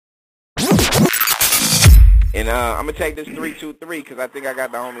And I'm going to take this 323 because I think I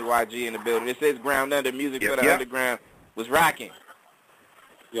got the homie YG in the building. This is Ground Under, music for the underground. Was rocking.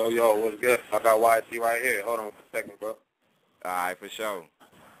 Yo, what's good? I got YG right here. Hold on a second, bro. All right, for sure.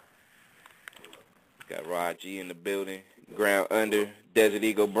 Got YG in the building. Ground Under, Desert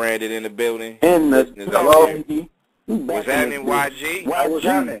Eagle branded in the building. Hello. What's happening, YG? What's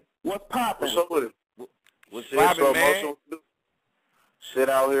happening? What's popping? What's up with it? What's popping, man? Shit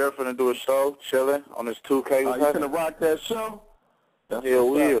out here, finna do a show, chilling on this 2K. Are you finna rock that show? Yeah,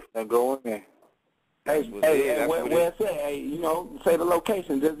 we are. Finna go in there. Hey, where it's at? Hey, you know, say the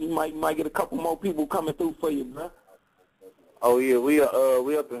location. Just you might get a couple more people coming through for you, bro. Oh yeah, we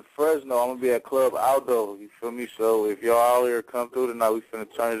up in Fresno. I'm gonna be at Club Aldo. You feel me? So if y'all out here come through tonight, we finna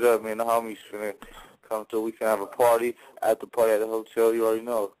turn it up. Me and the homies finna come through. We can have a party at the hotel. You already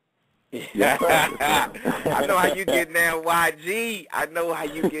know. I know how you get down, YG. I know how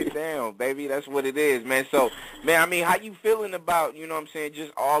you get down, baby. That's what it is, man. So, man, I mean, how you feeling about, you know what I'm saying,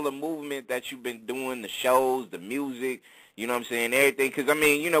 just all the movement that you've been doing, the shows, the music, you know what I'm saying, everything? Because, I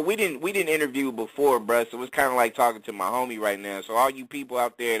mean, you know, we didn't interview before, bruh, so it's kind of like talking to my homie right now. So all you people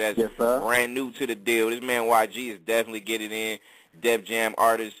out there that's brand new to the deal, this man YG is definitely getting in, Def Jam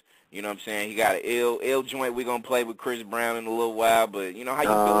artist. You know what I'm saying? He got an ill joint we're going to play with Chris Brown in a little while. But, you know, how you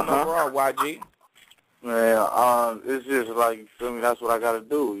feeling overall, YG? Man, it's just like, you feel me, that's what I got to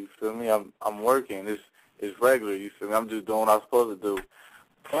do. You feel me? I'm working. It's regular. You feel me? I'm just doing what I'm supposed to do.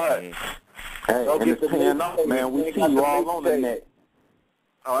 But, hey, don't get the paying off, man. We see you all on the net.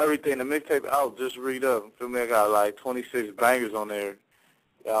 Oh, everything. The mixtape out, just read up. You feel me? I got like 26 bangers on there.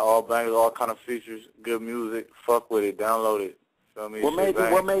 Got all bangers, all kind of features, good music. Fuck with it. Download it.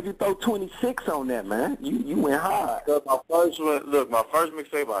 What made you throw 26 on that, man? You went hard. My first one, my first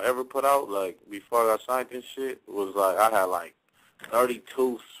mixtape I ever put out, like, before I got signed and shit, was like, I had like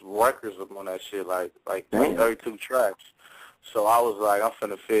 32 records up on that shit, like 32 tracks. So I was like, I'm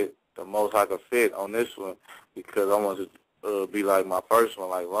finna fit the most I could fit on this one because I wanted to be like my first one,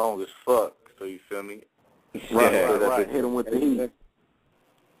 like long as fuck. So you feel me? Right. Hit him with the heat.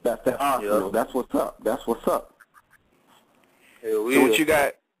 That's the arsenal. That's what's up. That's what's up. So what you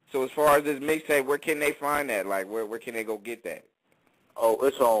got? So as far as this mixtape, where can they find that? Like, where can they go get that? Oh,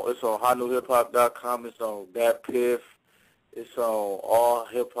 it's on hotnewhiphop.com. It's on DatPiff. It's on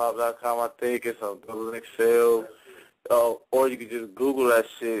allhiphop.com. I think it's on Double XL. Or you can just Google that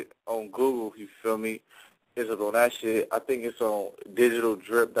shit on Google. You feel me? It's up on that shit. I think it's on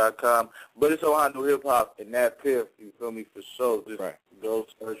digitaldrip.com. But it's on Hot New Hip Hop and DatPiff. You feel me? For sure. Just go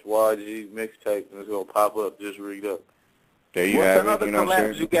search YG mixtape and it's gonna pop up. Just read up. There you have it, you know what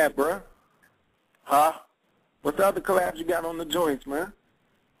I'm saying? What's the other collabs you got, bro? Huh? What's the other collabs you got on the joints, man?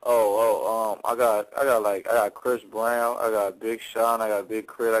 I got Chris Brown, I got Big Sean, I got Big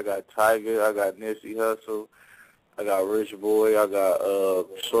Crit, I got Tiger, I got Nipsey Hussle, I got Rich Boy, I got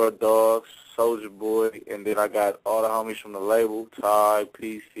Short Dogs, Soulja Boy, and then I got all the homies from the label, Ty,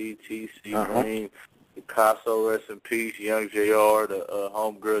 PC, TC, Green, Picasso, rest in peace, Young JR, the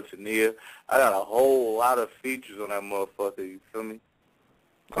homegirl Tania. I got a whole lot of features on that motherfucker, you feel me?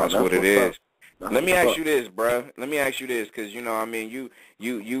 That's what it is. Let me ask you this, bro. Let me ask you this, because, you know, I mean,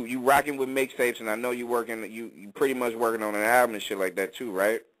 you rocking with mixtapes, and I know you pretty much working on an album and shit like that too,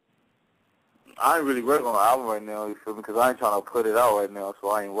 right? I ain't really working on an album right now, you feel me, because I ain't trying to put it out right now, so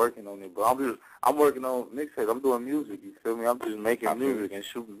I ain't working on it. But I'm working on mixtapes. I'm doing music, you feel me? I'm just making music and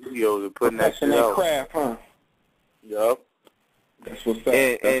shooting videos and putting that shit out. Craft, huh? Yup. That's what's up.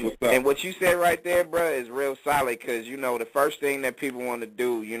 And what you said right there, bro, is real solid because, you know, the first thing that people want to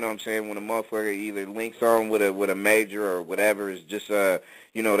do, you know what I'm saying, when a motherfucker either links on with a major or whatever is just,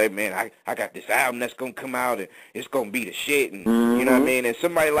 you know, I got this album that's going to come out and it's going to be the shit. And, you know what I mean? And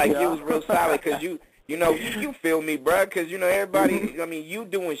somebody like you is real solid because you know, you feel me, bro, because, you know, everybody, I mean, you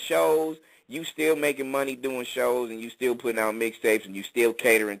doing shows, you still making money doing shows, and you still putting out mixtapes, and you still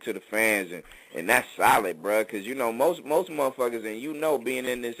catering to the fans, and that's solid, bro. Because you know most motherfuckers, and you know, being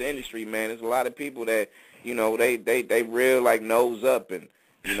in this industry, man, there's a lot of people that you know they real like nose up, and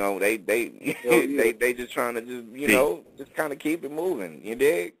you know they they just trying to just you know just kind of keep it moving. You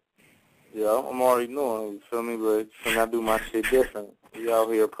dig? Yeah, I'm already knowing. You feel me? But when I do my shit different, we out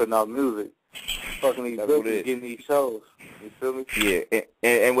here putting out music. Fucking these bitches getting these shows. You feel me? Yeah,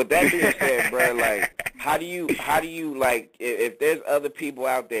 and with that being said, bro, like, how do you like if there's other people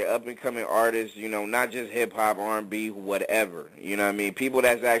out there, up and coming artists, you know, not just hip hop, R&B, whatever, you know what I mean? People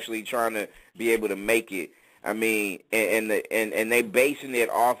that's actually trying to be able to make it. I mean, and they basing it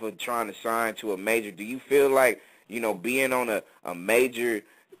off of trying to sign to a major. Do you feel like, you know, being on a major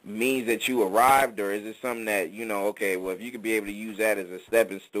means that you arrived, or is it something that, you know, okay, well, if you could be able to use that as a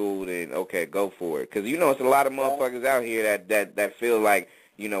stepping stool, then, okay, go for it? Because, you know, it's a lot of motherfuckers out here that feel like,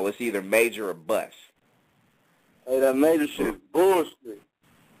 you know, it's either major or bust. Hey, that major shit is bullshit.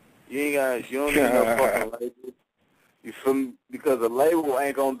 You don't need no fucking label. You feel me? Because a label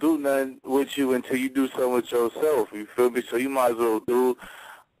ain't gonna do nothing with you until you do something with yourself. You feel me? So you might as well do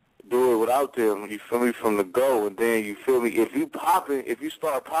it without them. You feel me? From the go, and then you feel me? If you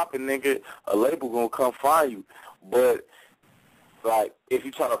start popping, nigga, a label gonna come find you. But like, if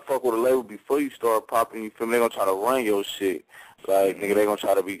you try to fuck with a label before you start popping, you feel me? They gonna try to run your shit. Like, nigga, they gonna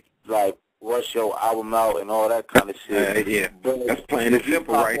try to be like rush your album out and all that kind of shit. Yeah, but that's plain and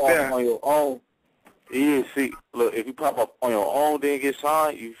simple right there. On your own, yeah, see, look, if you pop up on your own, then get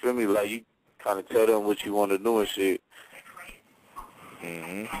signed, you feel me? Like, you kind of tell them what you want to do and shit.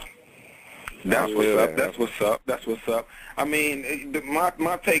 That's what's up. That's what's up. That's what's up. I mean,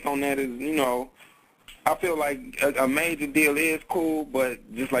 my take on that is, you know, I feel like a major deal is cool, but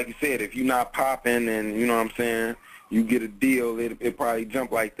just like you said, if you're not popping and, you know what I'm saying, you get a deal, it probably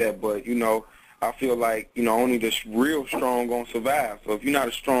jump like that. But, you know, I feel like, you know, only the real strong gonna survive. So if you're not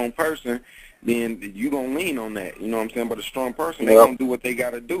a strong person, then you gonna lean on that. You know what I'm saying? But a strong person, they gonna do what they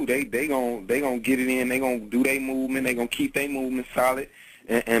gotta do. They gonna get it in. They gonna do their movement. They gonna keep their movement solid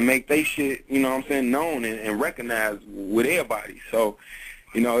and make their shit, you know what I'm saying, known and recognized with everybody. So,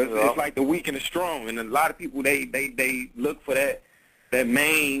 you know, it's like the weak and the strong. And a lot of people they look for that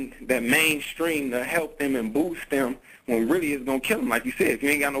mainstream to help them and boost them, when really it's gonna kill them. Like you said, if you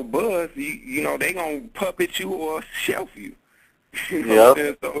ain't got no buzz, you know, they gonna puppet you or shelf you. You know what I'm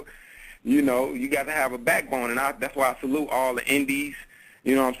saying? So, you know, you got to have a backbone, and that's why I salute all the indies.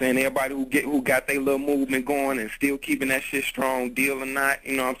 You know what I'm saying? Everybody who got their little movement going and still keeping that shit strong, deal or not.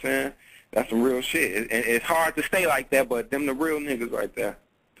 You know what I'm saying? That's some real shit. It's hard to stay like that, but them the real niggas right there,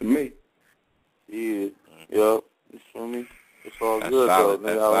 to me. Yeah, you feel me? It's all that's good, solid.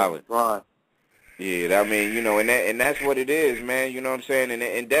 though. That's solid. Yeah, I mean, you know, and that's what it is, man. You know what I'm saying?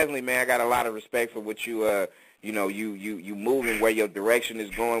 And definitely, man, I got a lot of respect for what you, you know, you moving where your direction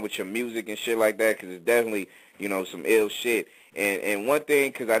is going with your music and shit like that, because it's definitely, you know, some ill shit. And one thing,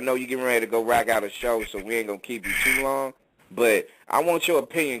 because I know you're getting ready to go rock out a show, so we ain't going to keep you too long, but I want your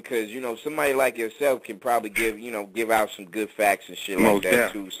opinion, because, you know, somebody like yourself can probably give out some good facts and shit like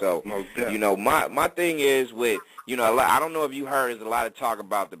that, too. So, you know, my thing is with, you know, I don't know if you heard, there's a lot of talk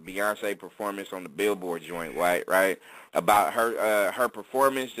about the Beyonce performance on the Billboard joint, right? About her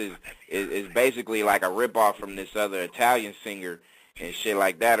performance is basically like a ripoff from this other Italian singer and shit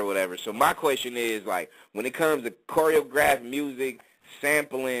like that or whatever. So my question is, like, when it comes to choreographed music,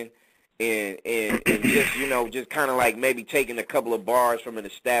 sampling, and just, you know, just kind of like maybe taking a couple of bars from an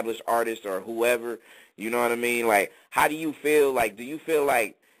established artist or whoever, you know what I mean? Like, how do you feel? Like, do you feel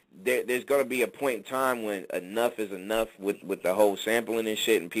like there's going to be a point in time when enough is enough with the whole sampling and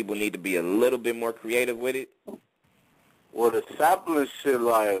shit, and people need to be a little bit more creative with it? Well, the sampling shit,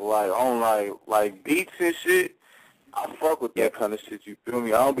 like beats and shit, I fuck with that kind of shit, you feel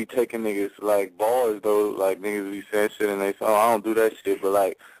me? I don't be taking niggas, like, bars, though, like, niggas be saying shit and they say, oh, I don't do that shit, but,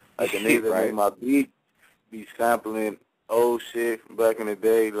 like the niggas that make my beat be sampling old shit from back in the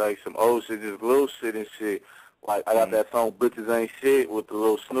day, like, some old shit, just little shit and shit. Like, I got that song, Bitches Ain't Shit, with the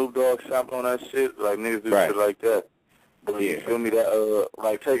little Snoop Dogg sample on that shit, like, niggas do shit like that. But you feel me, that,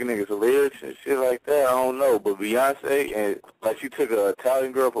 like, taking niggas' lyrics and shit like that, I don't know, but Beyonce, and, like, she took an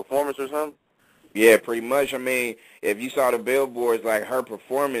Italian girl performance or something? Yeah, pretty much. I mean, if you saw the billboards, like, her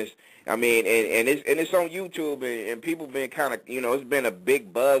performance, I mean, and it's on YouTube, and people been kind of, you know, it's been a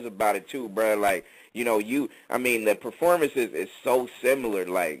big buzz about it too, bro. Like, you know, I mean, the performance is so similar.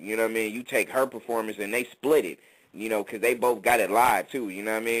 Like, you know what I mean? You take her performance and they split it, you know, because they both got it live too. You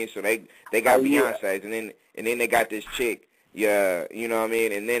know what I mean? So they got Beyonce's, and then they got this chick. Yeah, you know what I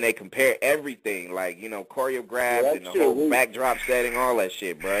mean? And then they compare everything, like, you know, choreographed and the whole backdrop setting, all that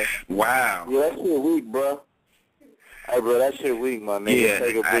shit, bro. Wow. Yeah, that shit weak, bro. Hey, bro, that shit weak, my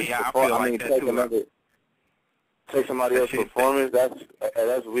nigga. Yeah, I feel like that too. Take somebody else's performance,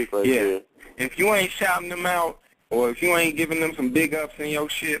 that's weak right there. If you ain't shouting them out, or if you ain't giving them some big ups in your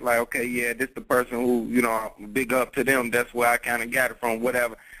shit, like, okay, yeah, this the person who, you know, big up to them, that's where I kind of got it from,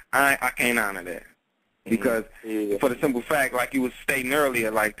 whatever, I can't honor that. Because for the simple fact, like you was stating earlier,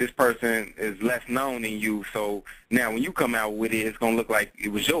 like, this person is less known than you, so now when you come out with it, it's going to look like it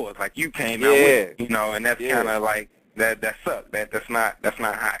was yours, like you came out with it, you know, and that's kind of like, that sucks, that's not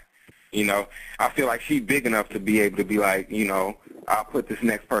hot, you know. I feel like she's big enough to be able to be like, you know, I'll put this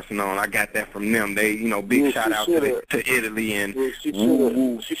next person on, I got that from them, they, you know, big shout out to Italy, and she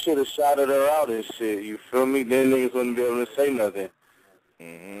should have shouted her out and shit, you feel me? Then niggas wouldn't be able to say nothing.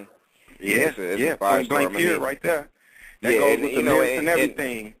 Mm-hmm. Yeah, point blank period right there. That goes with the lyrics and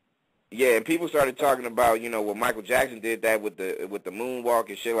everything. Yeah, and people started talking about, well, Michael Jackson did that with the moonwalk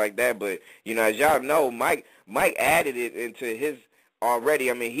and shit like that. But as y'all know, Mike added it into his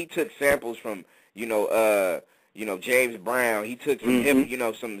already. I mean, he took samples from James Brown. He took from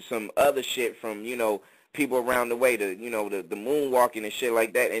him, some other shit from people around the way, the moonwalking and shit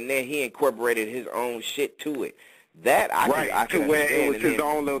like that, and then he incorporated his own shit to it. That I to where it was his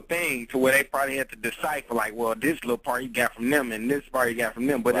own little thing, to where they probably had to decipher, like, well, this little part he got from them and this part he got from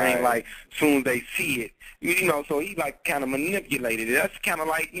them, but it ain't like soon as they see it, so he like kind of manipulated it. That's kind of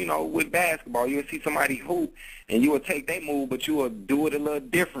like, with basketball, you would see somebody hoop and you would take their move, but you would do it a little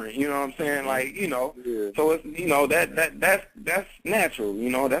different, you know what I'm saying? Like, so it's, that's natural,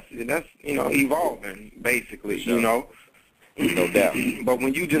 that's evolving basically, No doubt. But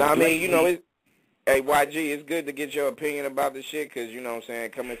when you just, hey, YG, it's good to get your opinion about this shit because, what I'm saying,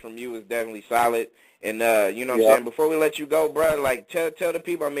 coming from you is definitely solid. And, what I'm saying, before we let you go, bro, like, tell the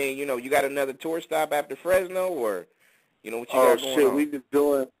people, I mean, you got another tour stop after Fresno or, what you got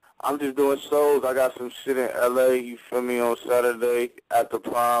going on? I'm just doing shows. I got some shit in L.A., you feel me, on Saturday at the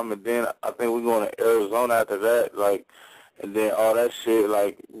Prom, and then I think we're going to Arizona after that, like, and then all that shit,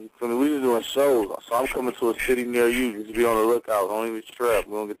 like, you feel me, we just doing shows. So I'm coming to a city near you. Just be on the lookout. Don't even trap.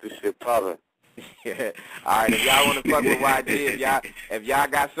 We're going to get this shit popping. Yeah. All right, if y'all want to fuck with YG, if y'all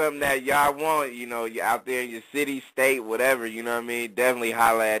got something that y'all want, you out there in your city, state, whatever, you know what I mean, definitely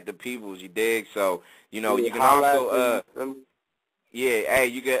holla at the peoples, you dig? So, you can also, hey,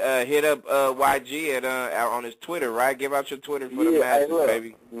 you can hit up YG on his Twitter, right? Give out your Twitter for the masses,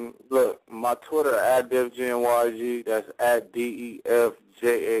 baby. Look, my Twitter @DefJamYG, that's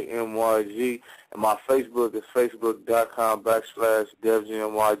 @DEFJAMYG. And my Facebook is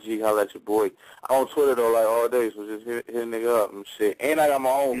facebook.com/DefJamYG. Holla at your boy. I'm on Twitter, though, like all day, so just hit a nigga up and shit. And I got my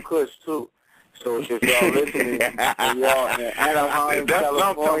own kush, too. So if y'all listening, and y'all in Anaheim,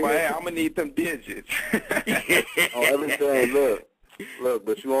 California, hey, I'm going to need them digits. on everything, look,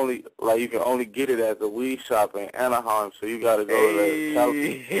 but you can only get it at the weed shop in Anaheim, so you got to go to the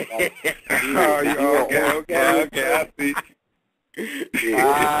California. Okay, I see. That's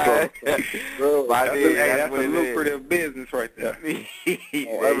a lucrative business right there.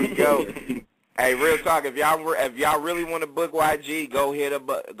 There you go. Hey, real talk. If y'all really want to book YG, go hit up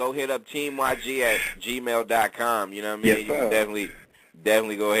teamyg@gmail.com. You know what I mean? Yes, you can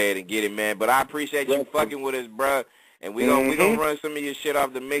definitely go ahead and get it, man. But I appreciate you fucking with us, bruh. And we gonna run some of your shit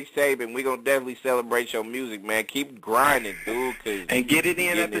off the mixtape, and we gonna definitely celebrate your music, man. Keep grinding, dude. And get it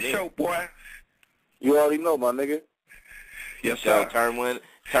in at the show, boy. You already know, my nigga. Yes, sir. Turn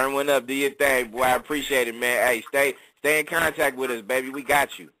one up, do your thing, boy. I appreciate it, man. Hey, stay in contact with us, baby. We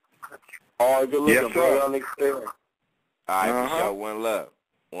got you. All right, good looking, bro. Y'all niggas stay on. All right, for sure. One love.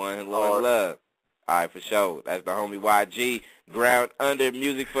 One love. All right, for sure. That's the homie YG. Ground Under,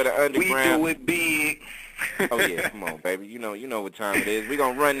 music for the underground. We do it big. Oh, yeah, come on, baby. You know what time it is. We're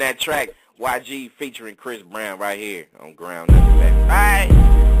going to run that track, YG featuring Chris Brown right here on Ground Under.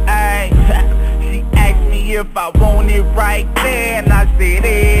 She asked me if I want it right there, and I said,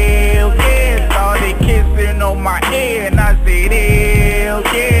 hell yeah. Started kissing on my ear, and I said, hell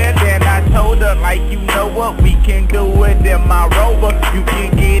yeah. Then I told her, like, you know what, we can do it in my Rover. You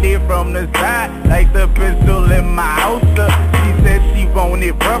can get it from the side, like the pistol in my holster. She said she want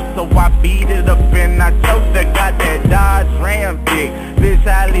it rough, so I beat it up and I choked her. Got that Dodge Ram dick, bitch,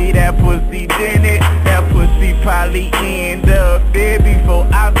 I leave that pussy in it. That pussy probably end up dead before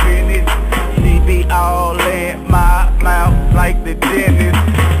I finish. She be all in my mouth like the dentist.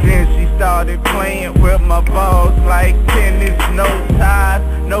 Then she started playing with my balls like tennis. No ties,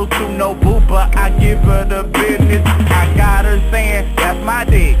 no suit, no boot, but I give her the business. I got her saying, that's my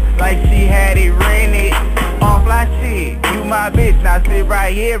dick, like she had it rented. Off like shit, you my bitch, now sit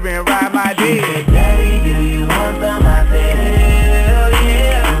right here and ride my dick. She said, Daddy, do you want some? I said, hell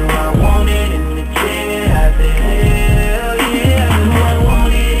yeah. Do I want it in the chair? I said, hell yeah. Do I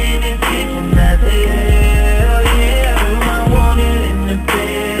want it in the kitchen? I said, hell yeah. Do I want it in the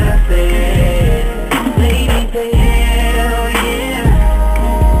bed? I said, lady, say hell yeah.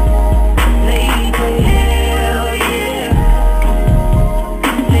 Lady, say hell yeah.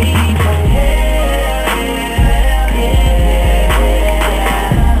 Lady, say hell yeah.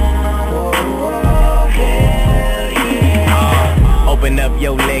 Open up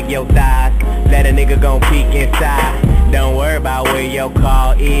your leg, your thighs. Let a nigga gon' peek inside. Don't worry about where your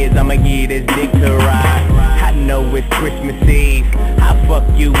call is. I'ma give this dick to ride. I know it's Christmas Eve. I fuck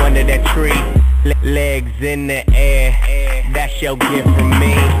you under that tree. Legs in the air. That's your gift from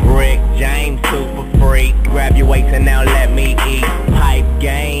me. Rick James, super freak. Grab your waist and now let me eat. Pipe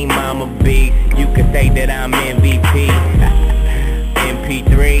game, I'm a beast. You can say that I'm MVP.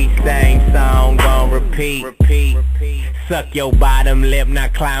 MP3, same song, gon' repeat. Suck your bottom lip, now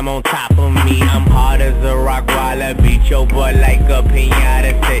climb on top of me. I'm hard as a rock while I beat your butt like a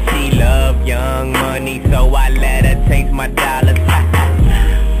piñata. Said she love young money, so I let her taste my dollars.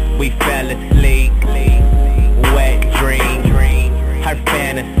 We fell asleep, wet dream. Her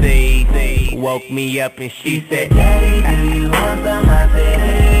fantasy woke me up and she said, Daddy, do you want some? I said,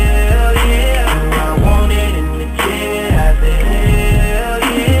 hell yeah. Do I want it in the chair? I said, hell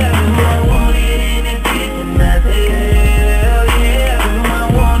yeah. Do I want it in the kitchen? I said, hell yeah. Do I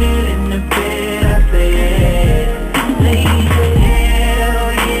want it in the bed? I said, lady, say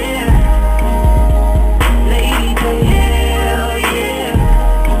hell yeah. Lady, say hell yeah.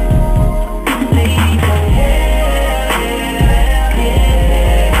 Lady, say hell yeah.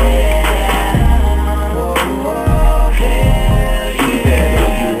 Whoa, whoa, hell yeah. She said, do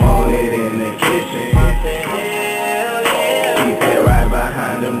you want it in the kitchen? I said, hell yeah. She said, right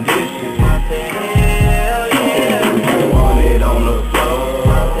behind them dishes. I said, hell yeah. She said, do you want it on the floor?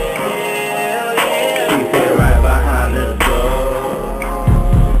 I said, hell yeah. She said, right behind the door.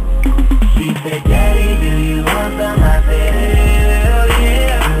 She said, Daddy, do you want some? I said, hell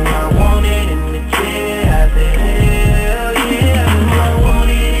yeah. Do I want it in the chair? I said, hell yeah. Do I want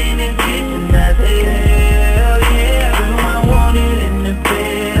it in the kitchen? I said, hell yeah. Do I want it in the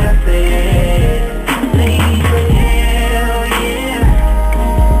bed? I said, lady, say hell yeah.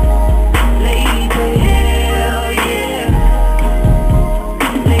 Lady, say hell yeah.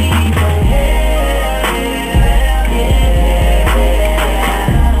 Lady, say hell yeah.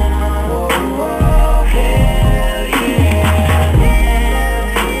 Whoa, whoa, hell yeah.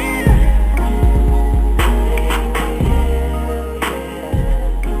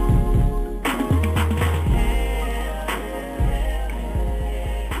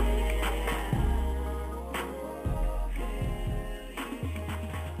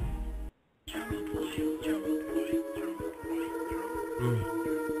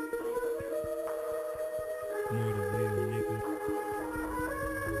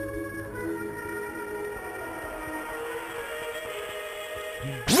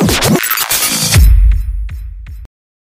 Yeah.